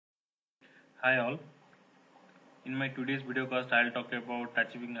Hi all. In my today's video cast, I'll talk about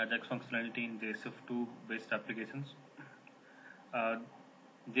achieving Ajax functionality in JSF2 based applications. Uh,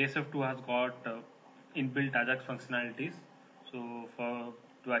 JSF2 has got inbuilt Ajax functionalities. So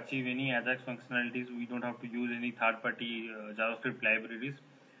to achieve any Ajax functionalities, we don't have to use any third-party JavaScript libraries.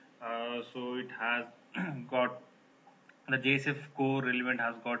 So it has got the JSF core element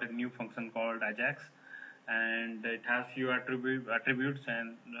has got a new function called Ajax, and it has few attributes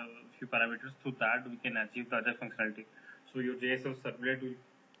and few parameters. Through that, we can achieve the Ajax functionality. So your JSF servlet will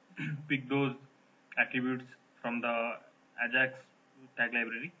pick those attributes from the Ajax tag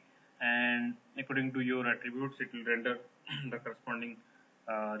library, and according to your attributes, it will render the corresponding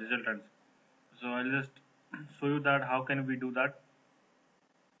resultants. So I'll just show you that how can we do that.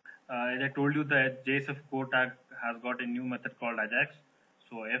 As I told you, the JSF core tag has got a new method called Ajax.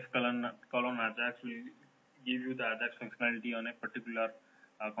 So f colon Ajax will give you the Ajax functionality on a particular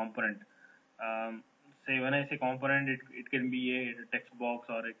component. Say when I say component, it can be a text box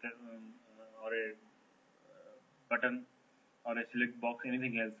or a button or a select box,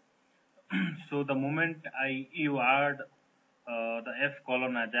 anything else. So the moment you add the f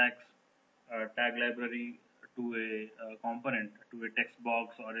colon Ajax tag library to a component, to a text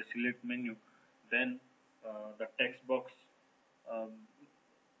box or a select menu, then the um,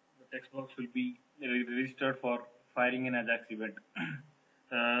 text box will be registered for firing an Ajax event.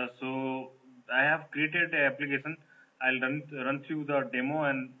 So I have created an application. I'll run through the demo,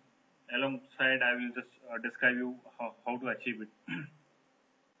 and alongside I will just describe you how to achieve it.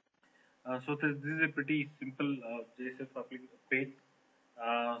 So this is a pretty simple JSF page.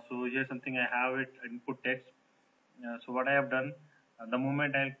 So here's something I have it input text. So what I have done, the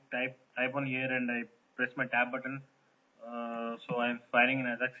moment I type on here and I press my tab button, so I'm firing an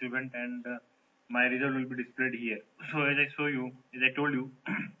Ajax event, and my result will be displayed here. So as I told you,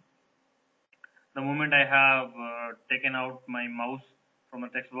 the moment I have taken out my mouse from a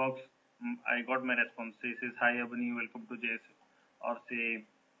text box, I got my response. It says, "Hi Abani, welcome to JSF," or say,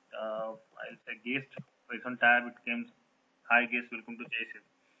 I'll say guest. So it's on tab. It comes, "Hi guest, welcome to JSF."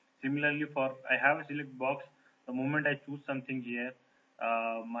 Similarly, for I have a select box. The moment I choose something here,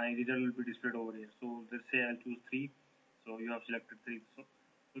 my result will be displayed over here. So let's say I'll choose 3. So you have selected 3.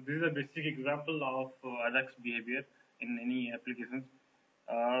 So this is a basic example of Ajax behavior in any applications.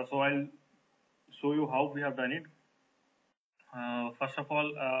 So I'll show you how we have done it. First of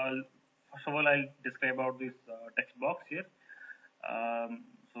all, I'll describe about this text box here.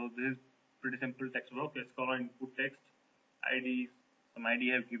 So this is pretty simple text box. Let's call input text, ID, some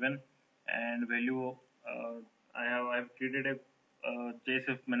ID I have given, and value. I've created a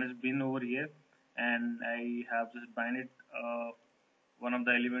JSF managed bin over here, and I have just binded one of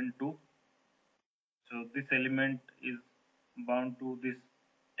the element to. So this element is bound to this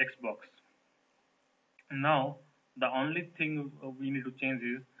text box. Now, the only thing we need to change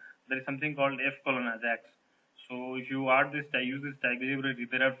is there is something called f colon Ajax. So if you add this tag, use this tag library,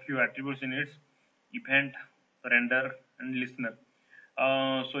 there are few attributes in it: event, render, and listener.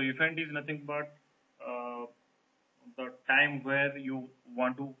 So event is nothing but the time where you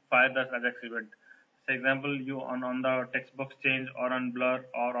want to fire the Ajax event. For example, you on the text box change or on blur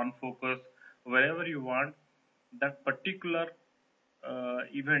or on focus, wherever you want that particular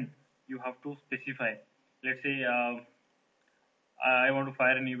event, you have to specify. Let's say I want to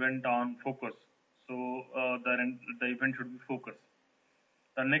fire an event on focus, so the event should be focus.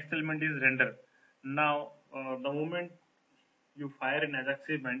 The next element is render. Now, the moment you fire an Ajax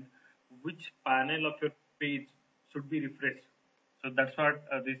event, which panel of your page should be refreshed? So that's what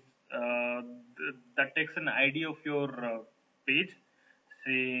that takes an ID of your page.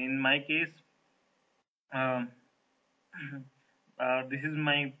 Say in my case, um, this is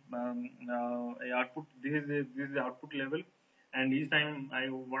my output. This is the output level, and each time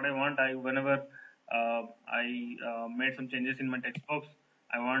what I want, whenever I made some changes in my text box,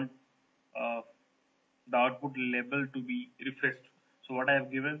 I want uh, the output label to be refreshed. So what I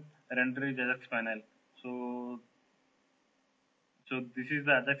have given, render is Ajax panel. So this is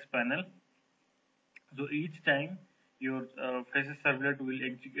the Ajax panel. So each time your faces servlet will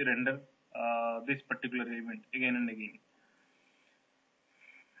execute render this particular element again and again.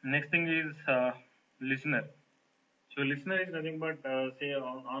 Next thing is listener. So listener is nothing but say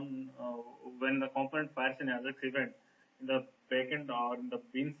on when the component fires an Ajax event in the backend or in the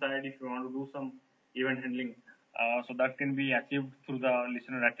bin side, if you want to do some event handling, so that can be achieved through the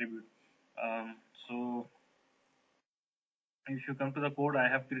listener attribute. So if you come to the code, I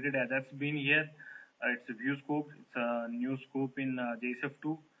have created Ajax bin here. It's a view scope. It's a new scope in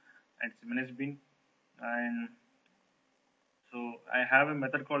JSF2, and it's managed bin. And So I have a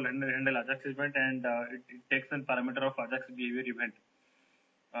method called handle Ajax event, and it takes a parameter of Ajax behavior event.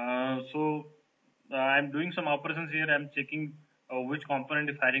 So I'm doing some operations here. I'm checking which component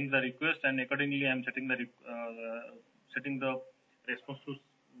is firing the request, and accordingly I'm setting the response to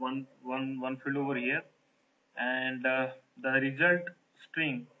one field over here, and the result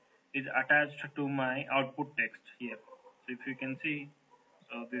string is attached to my output text here. So if you can see,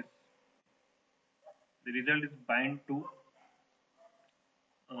 so the result is bind to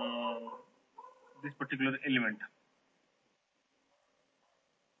uh, this particular element.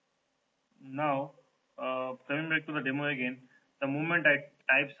 Now, coming back to the demo again, the moment I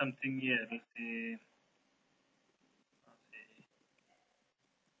type something here, let's say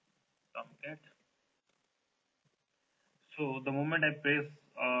Tomcat. So the moment I press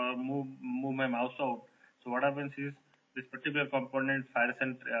move my mouse out, so what happens is this particular component fires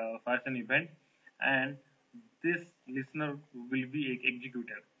an event, and this listener will be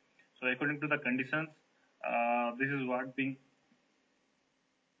executed. So according to the conditions, this is what being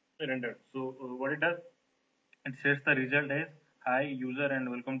rendered. So what it does, it sets the result as hi user and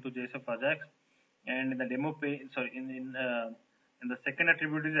welcome to JSF Ajax. And in the demo page, sorry, in the second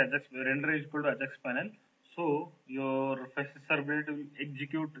attribute is Ajax render is equal to Ajax panel. So your facet servlet will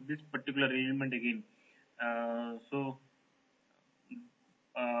execute this particular element again.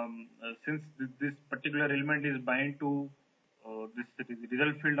 Since this particular element is bind to this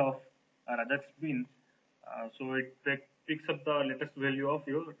result field of our Ajax beans, so it picks up the latest value of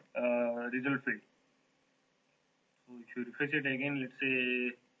your result field. So if you refresh it again, let's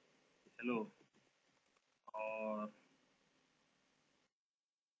say hello, or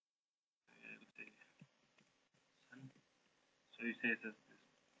so it says this.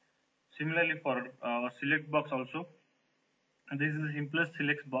 Similarly for select box also, this is the simplest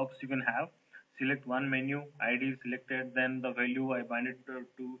select box you can have. Select one menu, ID is selected, then the value I bind it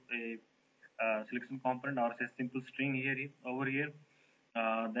to a selection component or say simple string here over here.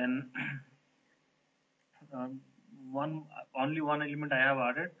 Then um, only one element I have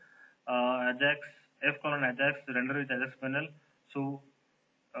added, Ajax f colon Ajax render with Ajax panel. So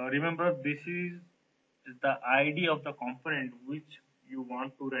remember, this is the ID of the component which you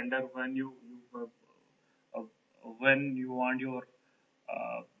want to render when you want your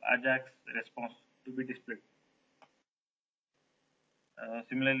Ajax response to be displayed.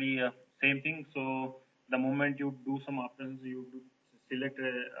 Similarly, same thing. So the moment you do some options, you do select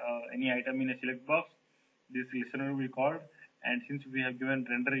any item in a select box, this listener will be called. And since we have given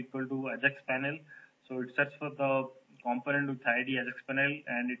render equal to Ajax panel, so it searches for the component with ID Ajax panel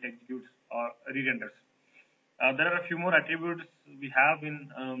and it executes or re-renders. There are a few more attributes we have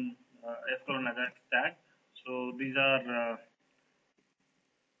in F colon Ajax tag. So these are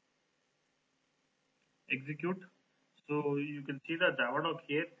execute. So you can see the Java doc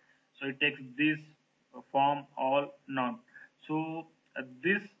here. So it takes this form all none. So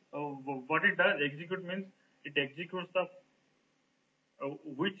this what it does execute means it executes the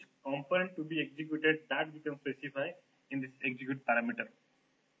which component to be executed that we can specify in this execute parameter.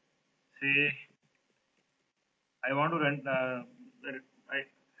 Say I want to run I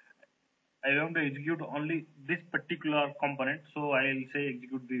I want to execute only this particular component, so I'll say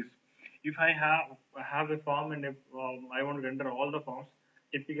execute this. If I have a form and I want to render all the forms,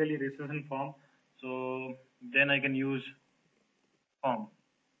 typically recession form, so then I can use form.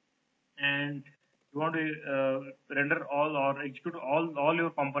 And you want to render all or execute all your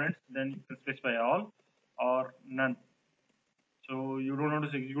components, then you can specify all or none. So you don't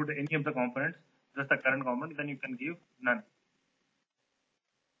want to execute any of the components, just the current component, then you can give none.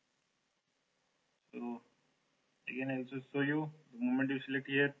 So again, I'll just show you the moment you select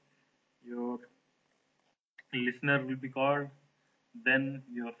here, your listener will be called, then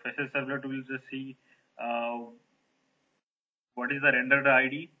your facet servlet will just see uh, what is the rendered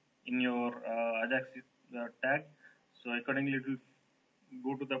ID in your Ajax tag. So accordingly, it will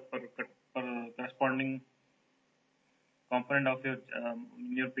go to the corresponding component of your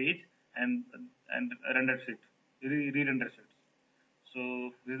page and renders it, re-renders it.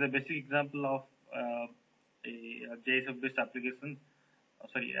 So this is a basic example of a JSF based application.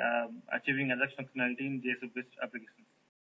 Achieving Ajax functionality in JSF based applications.